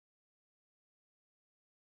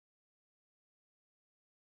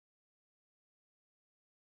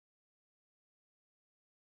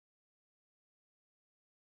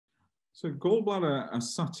So gallbladder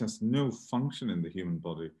as such has no function in the human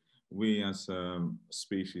body. We as a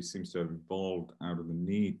species seems to have evolved out of the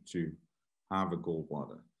need to have a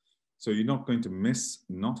gallbladder. So you're not going to miss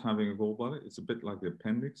not having a gallbladder. It's a bit like the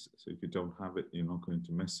appendix. So if you don't have it, you're not going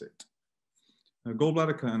to miss it. Now,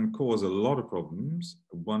 gallbladder can cause a lot of problems.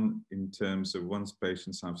 One, in terms of once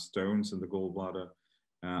patients have stones in the gallbladder,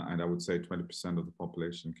 and I would say 20% of the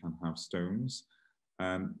population can have stones.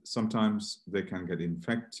 Sometimes they can get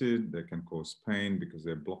infected, they can cause pain because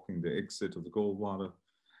they're blocking the exit of the gallbladder.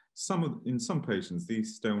 In some patients,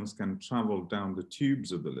 these stones can travel down the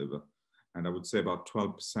tubes of the liver. And I would say about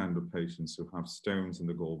 12% of patients who have stones in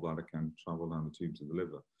the gallbladder can travel down the tubes of the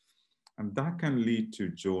liver. And that can lead to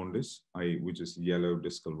jaundice, which is yellow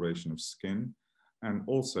discoloration of skin, and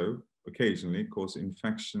also occasionally cause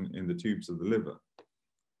infection in the tubes of the liver.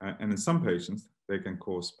 And in some patients, they can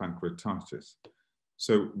cause pancreatitis.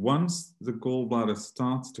 So once the gallbladder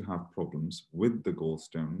starts to have problems with the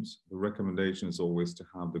gallstones, the recommendation is always to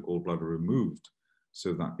have the gallbladder removed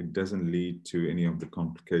so that it doesn't lead to any of the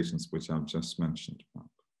complications which I've just mentioned about.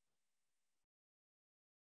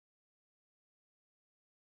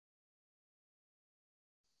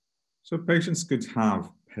 So patients could have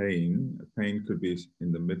pain. Pain could be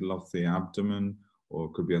in the middle of the abdomen, or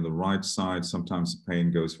it could be on the right side. Sometimes the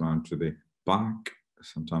pain goes around to the back.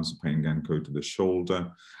 Sometimes the pain can go to the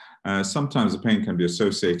shoulder. Sometimes the pain can be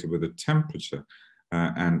associated with a temperature,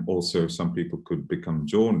 and also some people could become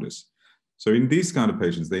jaundice. So in these kind of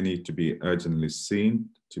patients, they need to be urgently seen,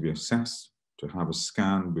 to be assessed, to have a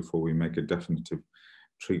scan before we make a definitive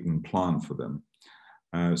treatment plan for them.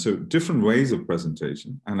 So different ways of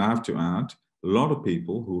presentation. And I have to add, a lot of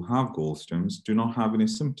people who have gallstones do not have any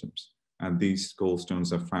symptoms. And these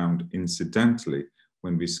gallstones are found incidentally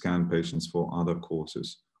when we scan patients for other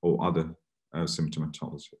causes or other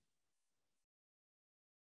symptomatology.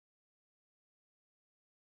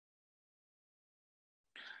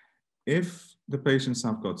 If the patients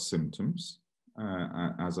have got symptoms,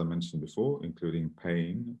 as I mentioned before, including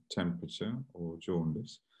pain, temperature, or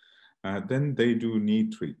jaundice, then they do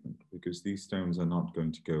need treatment because these stones are not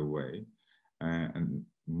going to go away. And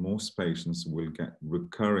most patients will get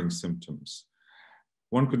recurring symptoms.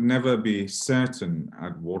 One could never be certain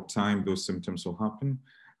at what time those symptoms will happen,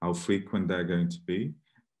 how frequent they're going to be,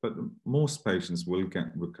 but most patients will get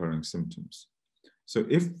recurring symptoms. So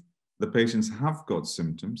if the patients have got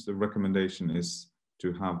symptoms, the recommendation is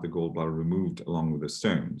to have the gallbladder removed along with the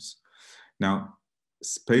stones. Now,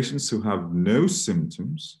 patients who have no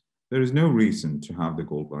symptoms, there is no reason to have the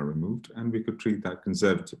gallbladder removed, and we could treat that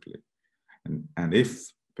conservatively. And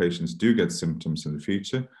if patients do get symptoms in the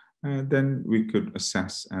future, then we could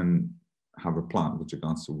assess and have a plan with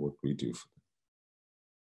regards to what we do for them.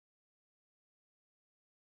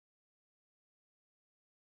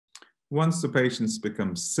 Once the patients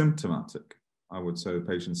become symptomatic, I would say the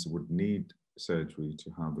patients would need surgery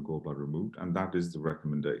to have the gallbladder removed, and that is the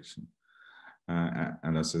recommendation.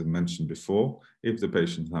 And as I mentioned before, if the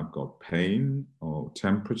patients have got pain or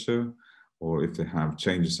temperature, or if they have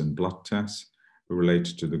changes in blood tests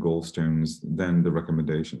related to the gallstones, then the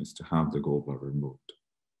recommendation is to have the gallbladder removed.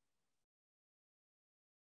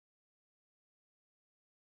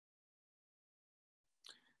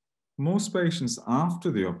 Most patients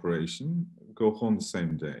after the operation go home the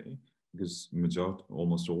same day because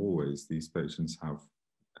almost always these patients have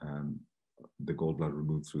the gallbladder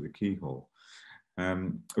removed through the keyhole.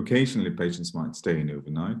 Occasionally patients might stay in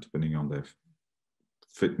overnight depending on their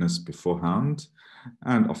fitness beforehand,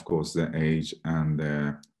 and of course their age and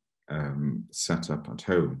their setup at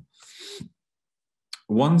home.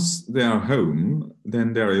 Once they are home,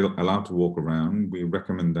 then they're allowed to walk around. We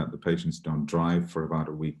recommend that the patients don't drive for about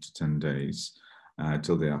a week to 10 days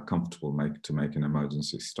till they are comfortable to make an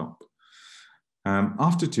emergency stop.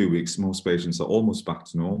 After 2 weeks, most patients are almost back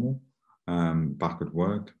to normal, back at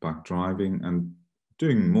work, back driving, and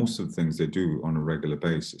doing most of the things they do on a regular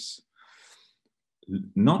basis.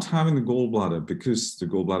 Not having the gallbladder, because the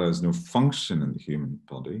gallbladder has no function in the human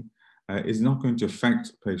body, is not going to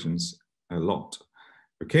affect patients a lot.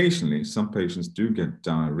 Occasionally, some patients do get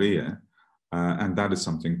diarrhea, and that is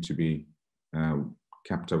something to be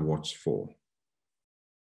kept a watch for.